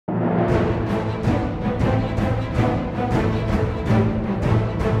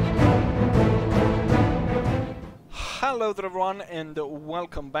Hello there everyone, and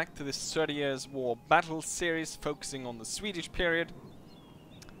welcome back to this 30 Years War battle series focusing on the Swedish period.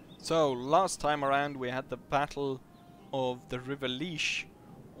 So last time around we had the Battle of the River Leash,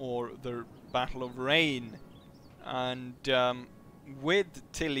 or the Battle of Rain, and with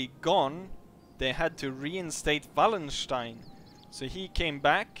Tilly gone they had to reinstate Wallenstein. So he came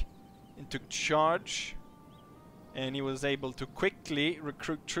back and took charge, and he was able to quickly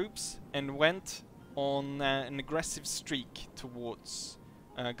recruit troops and went on an aggressive streak towards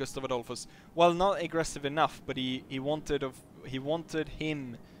Gustav Adolphus. Well, not aggressive enough, but he wanted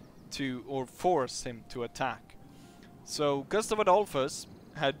him to, or force him to attack. So Gustav Adolphus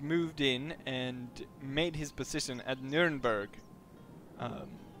had moved in and made his position at Nuremberg,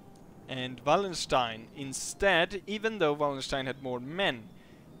 and Wallenstein instead, even though Wallenstein had more men,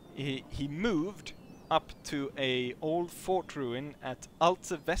 he moved up to a old fort ruin at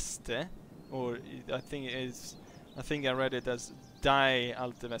Alte Veste, or I think I read it as Die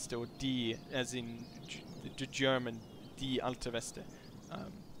Alte Veste, or Die as in the German Die Alte Veste,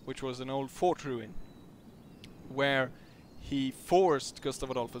 which was an old fort ruin where he forced Gustav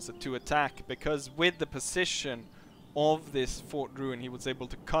Adolphus to attack, because with the position of this fort ruin he was able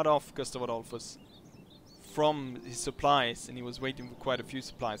to cut off Gustav Adolphus from his supplies, and he was waiting for quite a few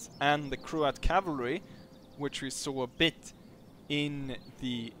supplies, and the Croat cavalry, which we saw a bit in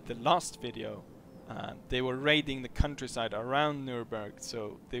the last video. They were raiding the countryside around Nuremberg,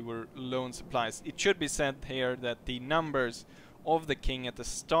 so they were low on supplies. It should be said here that the numbers of the king at the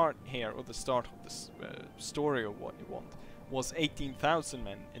start here, or the start of this story or what you want, was 18,000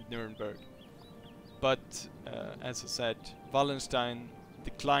 men in Nuremberg. But as I said, Wallenstein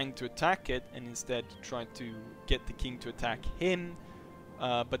declined to attack it and instead tried to get the king to attack him.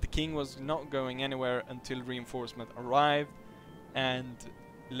 But the king was not going anywhere until reinforcement arrived, and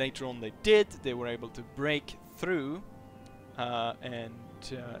later on they did. They were able to break through and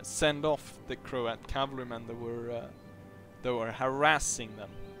send off the Croat cavalrymen that were harassing them.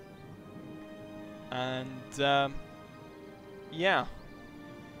 And yeah,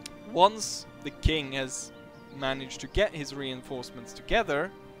 once the king has managed to get his reinforcements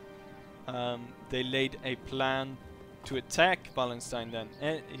together, they laid a plan to attack Wallenstein then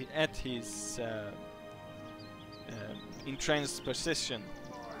at his entrenched position.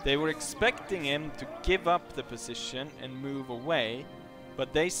 They were expecting him to give up the position and move away,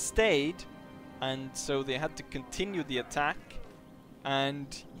 but they stayed, and so they had to continue the attack. And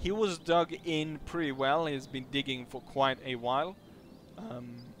he was dug in pretty well. He's been digging for quite a while,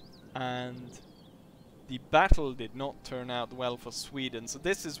 and the battle did not turn out well for Sweden. So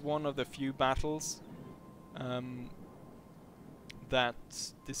this is one of the few battles that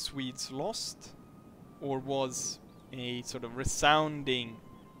the Swedes lost, or was a sort of resounding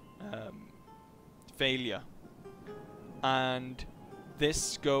failure. And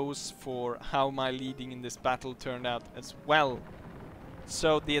this goes for how my leading in this battle turned out as well.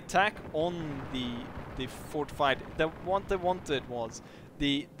 So the attack on the fortified, what they wanted was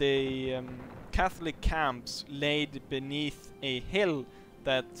the Catholic camps laid beneath a hill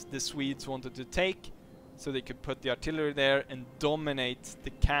that the Swedes wanted to take, so they could put the artillery there and dominate the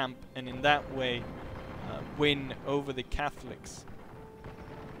camp, and in that way win over the Catholics.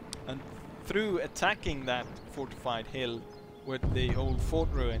 And through attacking that fortified hill with the old fort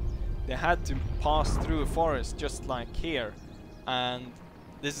ruin, they had to pass through a forest just like here, and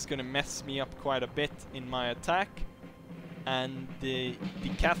this is going to mess me up quite a bit in my attack. And the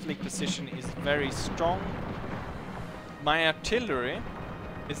Catholic position is very strong. My artillery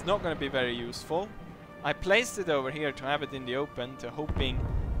is not going to be very useful. I placed it over here to have it in the open, to hoping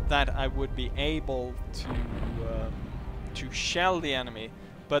that I would be able to shell the enemy,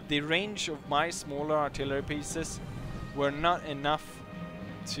 but the range of my smaller artillery pieces were not enough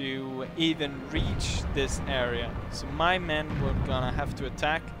to even reach this area. So my men were gonna have to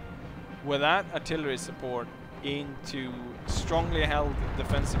attack without artillery support into strongly held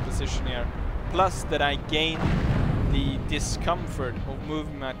defensive position here, plus that I gained the discomfort of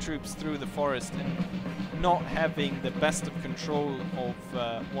moving my troops through the forest and not having the best of control of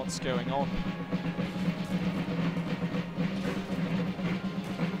what's going on.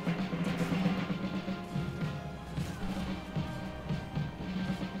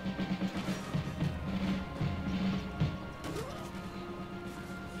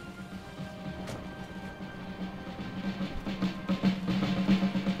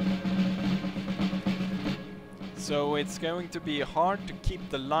 So it's going to be hard to keep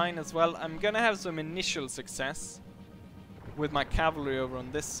the line as well. I'm gonna have some initial success with my cavalry over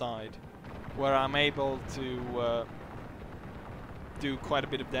on this side, where I'm able to do quite a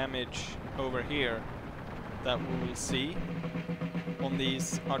bit of damage over here. that we will see on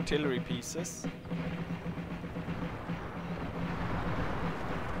these artillery pieces.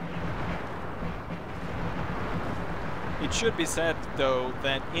 It should be said, though,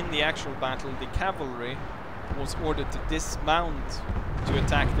 that in the actual battle, the cavalry was ordered to dismount to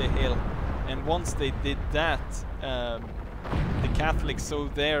attack the hill, and once they did that, the Catholics saw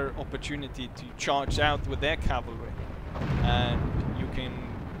their opportunity to charge out with their cavalry, and you can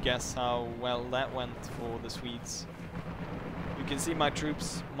guess how well that went for the Swedes. You can see my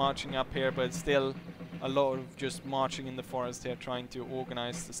troops marching up here, but still a lot of just marching in the forest here, trying to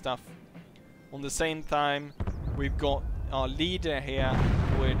organize the stuff. On the same time, we've got our leader here,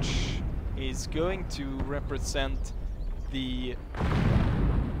 which is going to represent the,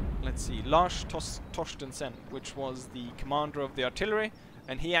 let's see, Lars Torstensen, which was the commander of the artillery,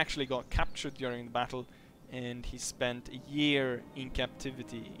 and he actually got captured during the battle, and he spent a year in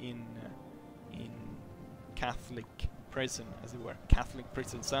captivity in Catholic prison, as it were. Catholic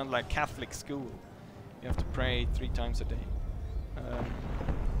prison sounds like Catholic school. You have to pray 3 times a day. I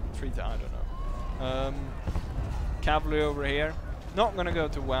don't know. Cavalry over here. Not gonna go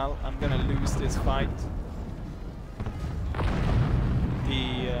too well. I'm gonna lose this fight.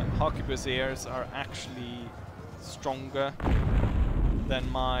 The Harquebusiers are actually stronger than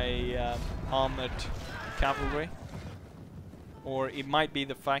my armored cavalry. Or it might be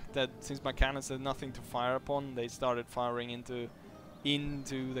the fact that since my cannons had nothing to fire upon, they started firing into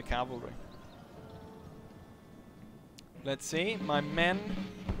the cavalry. Let's see, my men.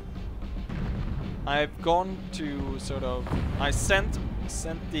 I've gone to sort of, I sent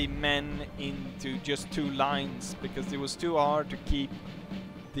the men into just 2 lines because it was too hard to keep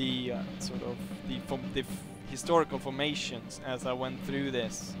the sort of the historical formations as I went through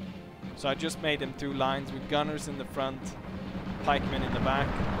this. So I just made them 2 lines with gunners in the front, pikemen in the back,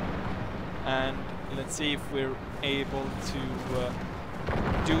 and let's see if we're able to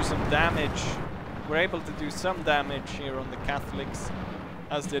do some damage. We're able to do some damage here on the Catholics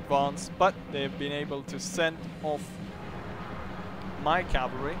as they advance, but they've been able to send off my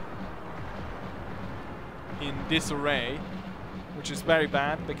cavalry in disarray, which is very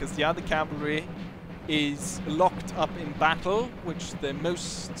bad because the other cavalry is locked up in battle, which they're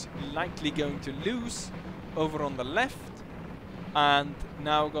most likely going to lose over on the left, and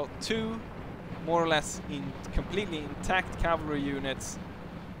now got 2 more or less completely intact cavalry units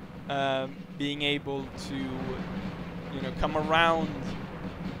being able to, you know, come around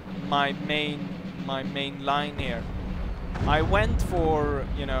my main line here. I went for,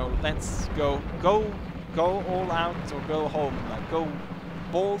 you know, let's go all out or go home, like go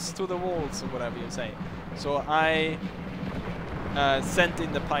balls to the walls or whatever you say. So I sent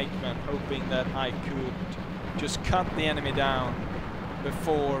in the pikemen, hoping that I could just cut the enemy down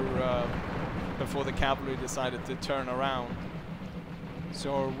before the cavalry decided to turn around.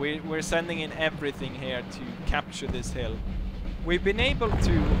 So we're sending in everything here to capture this hill. We've been able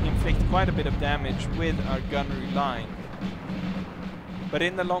to inflict quite a bit of damage with our gunnery line, but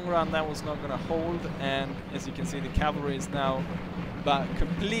in the long run that was not going to hold, and as you can see the cavalry is now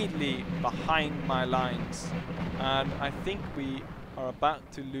completely behind my lines, and I think we are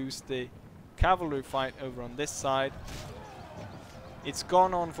about to lose the cavalry fight over on this side. It's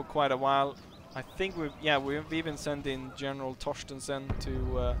gone on for quite a while. I think we've even sent in General Torstensen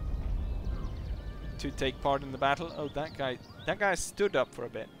to take part in the battle. Oh, that guy stood up for a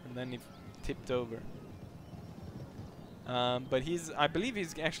bit and then he tipped over. But I believe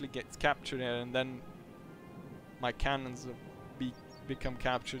he's actually gets captured here, and then my cannons become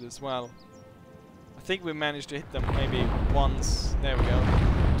captured as well. I think we managed to hit them maybe once. There we go.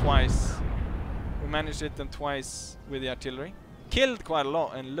 Twice. We managed to hit them twice with the artillery. Killed quite a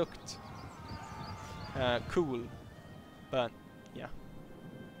lot and looked cool, but yeah.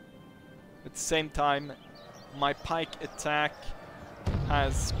 At the same time, my pike attack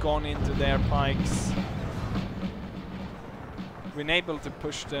has gone into their pikes. Been able to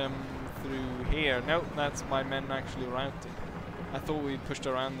push them through here. No, that's my men actually routing. I thought we pushed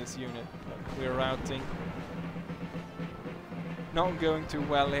around this unit, but we're routing. Not going too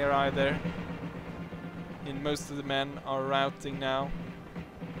well here either. And most of the men are routing now.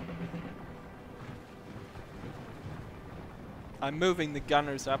 I'm moving the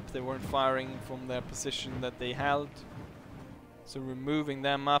gunners up. They weren't firing from their position that they held, so we're moving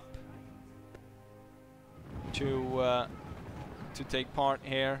them up to take part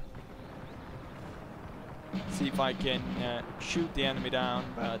here. See if I can shoot the enemy down,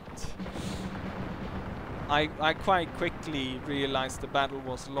 but I quite quickly realized the battle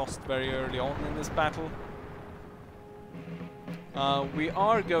was lost very early on in this battle. We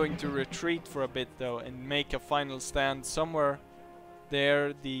are going to retreat for a bit though and make a final stand somewhere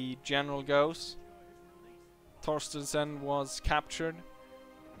there. The general goes. Torstensen was captured.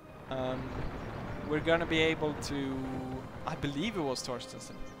 We're gonna be able to, I believe it was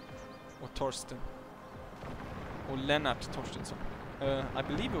Torstensen or Torsten or Lennart Torstensson. I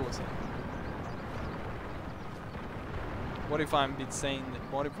believe it was him. What if I've been saying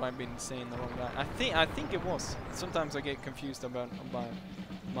the wrong guy? I think it was. Sometimes I get confused about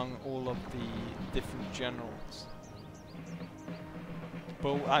among all of the different generals.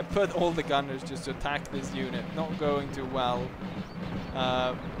 But I put all the gunners just to attack this unit. Not going too well.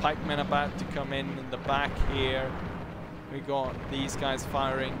 Pikemen about to come in the back here. We got these guys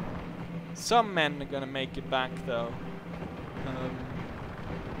firing. Some men are gonna make it back though.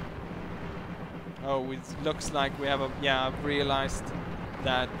 Oh, it looks like we have a... Yeah, I've realized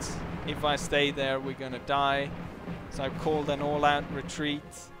that if I stay there, we're gonna die. So I've called an all-out retreat.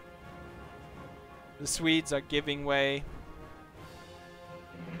 The Swedes are giving way.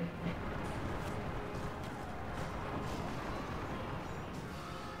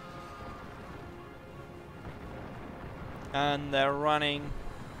 And they're running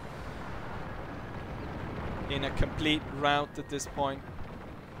in a complete rout at this point.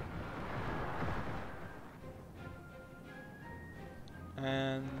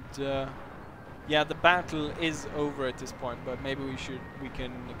 And yeah, the battle is over at this point, but maybe we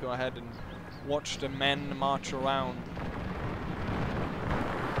can go ahead and watch the men march around.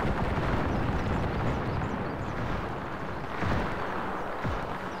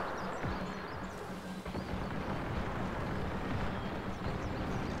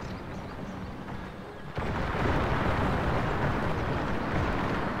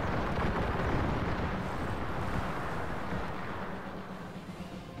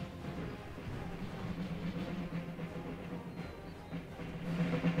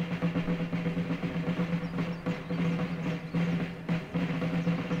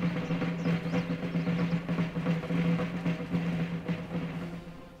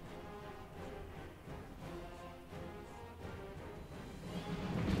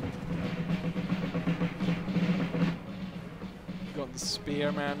 The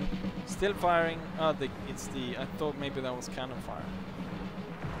spearman still firing. Oh, it's the... I thought maybe that was cannon fire.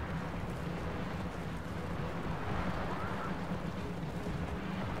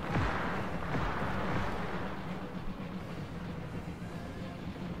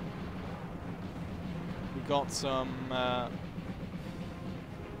 We got some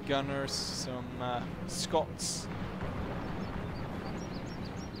gunners, some Scots.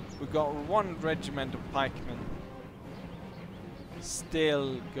 We got one regiment of pikemen.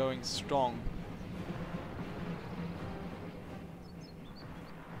 Still going strong.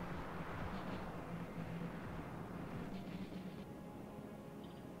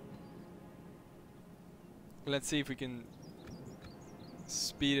 Let's see if we can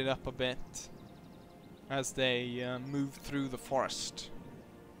speed it up a bit as they move through the forest.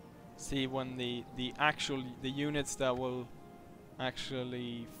 See when the units that will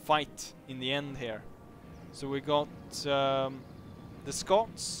actually fight in the end here. So we got the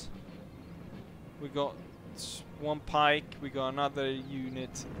Scots, we got one pike, we got another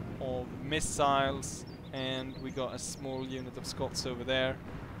unit of missiles, and we got a small unit of Scots over there.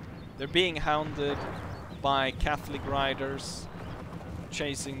 They're being hounded by Catholic riders,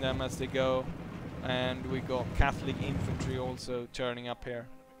 chasing them as they go, and we got Catholic infantry also turning up here.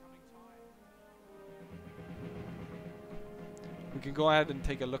 We can go ahead and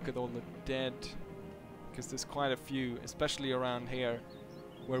take a look at all the dead, because there's quite a few, especially around here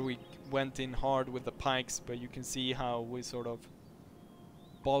where we went in hard with the pikes, but you can see how we sort of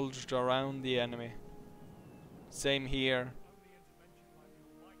bulged around the enemy. Same here.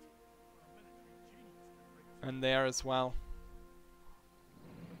 And there as well.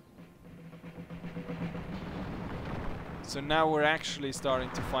 So now we're actually starting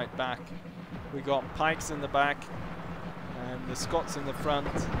to fight back. We got pikes in the back and the Scots in the front.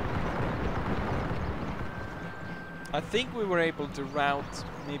 I think we were able to rout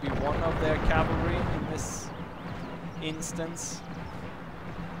maybe one of their cavalry in this instance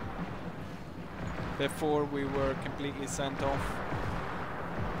before we were completely sent off.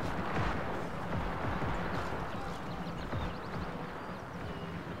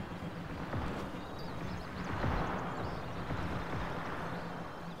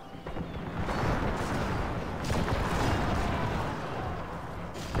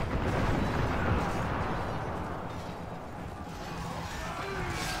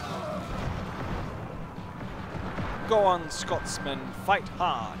 Go on, Scotsmen, fight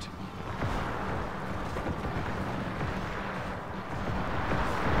hard.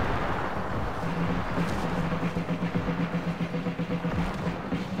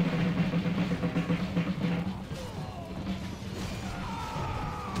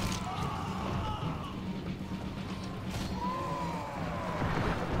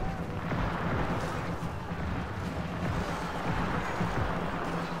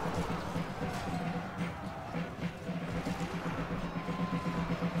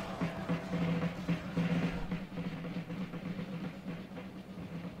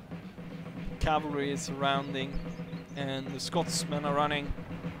 cavalry is surrounding, and the Scotsmen are running.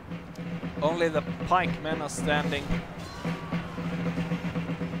 Only the pikemen are standing.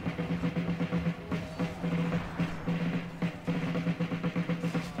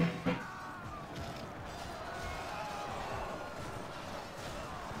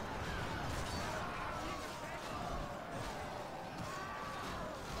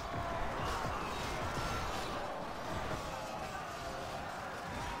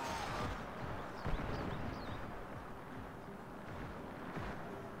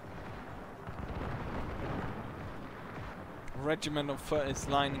 Regiment of foot is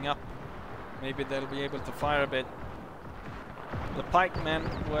lining up. Maybe they'll be able to fire a bit. The pikemen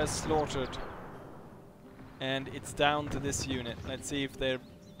were slaughtered, and it's down to this unit. Let's see if they'll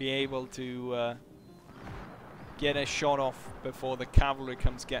be able to get a shot off before the cavalry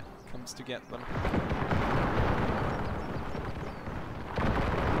comes to get them.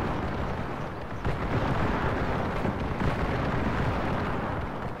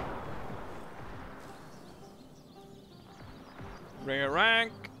 Rear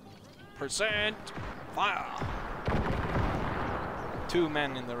rank, present, fire. 2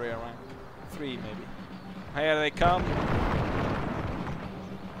 men in the rear rank, 3 maybe. Here they come.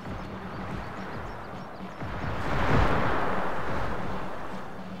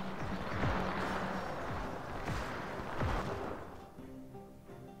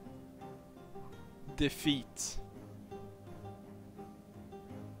 Defeat.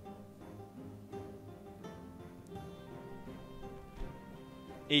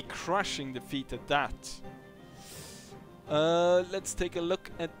 A crushing defeat at that. Let's take a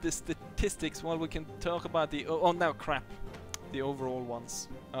look at the statistics while we can talk about the... Oh, no, crap. The overall ones.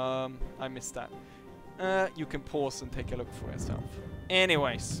 I missed that. You can pause and take a look for yourself.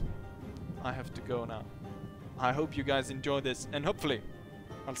 Anyways, I have to go now. I hope you guys enjoy this, and hopefully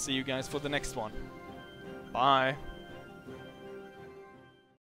I'll see you guys for the next one. Bye.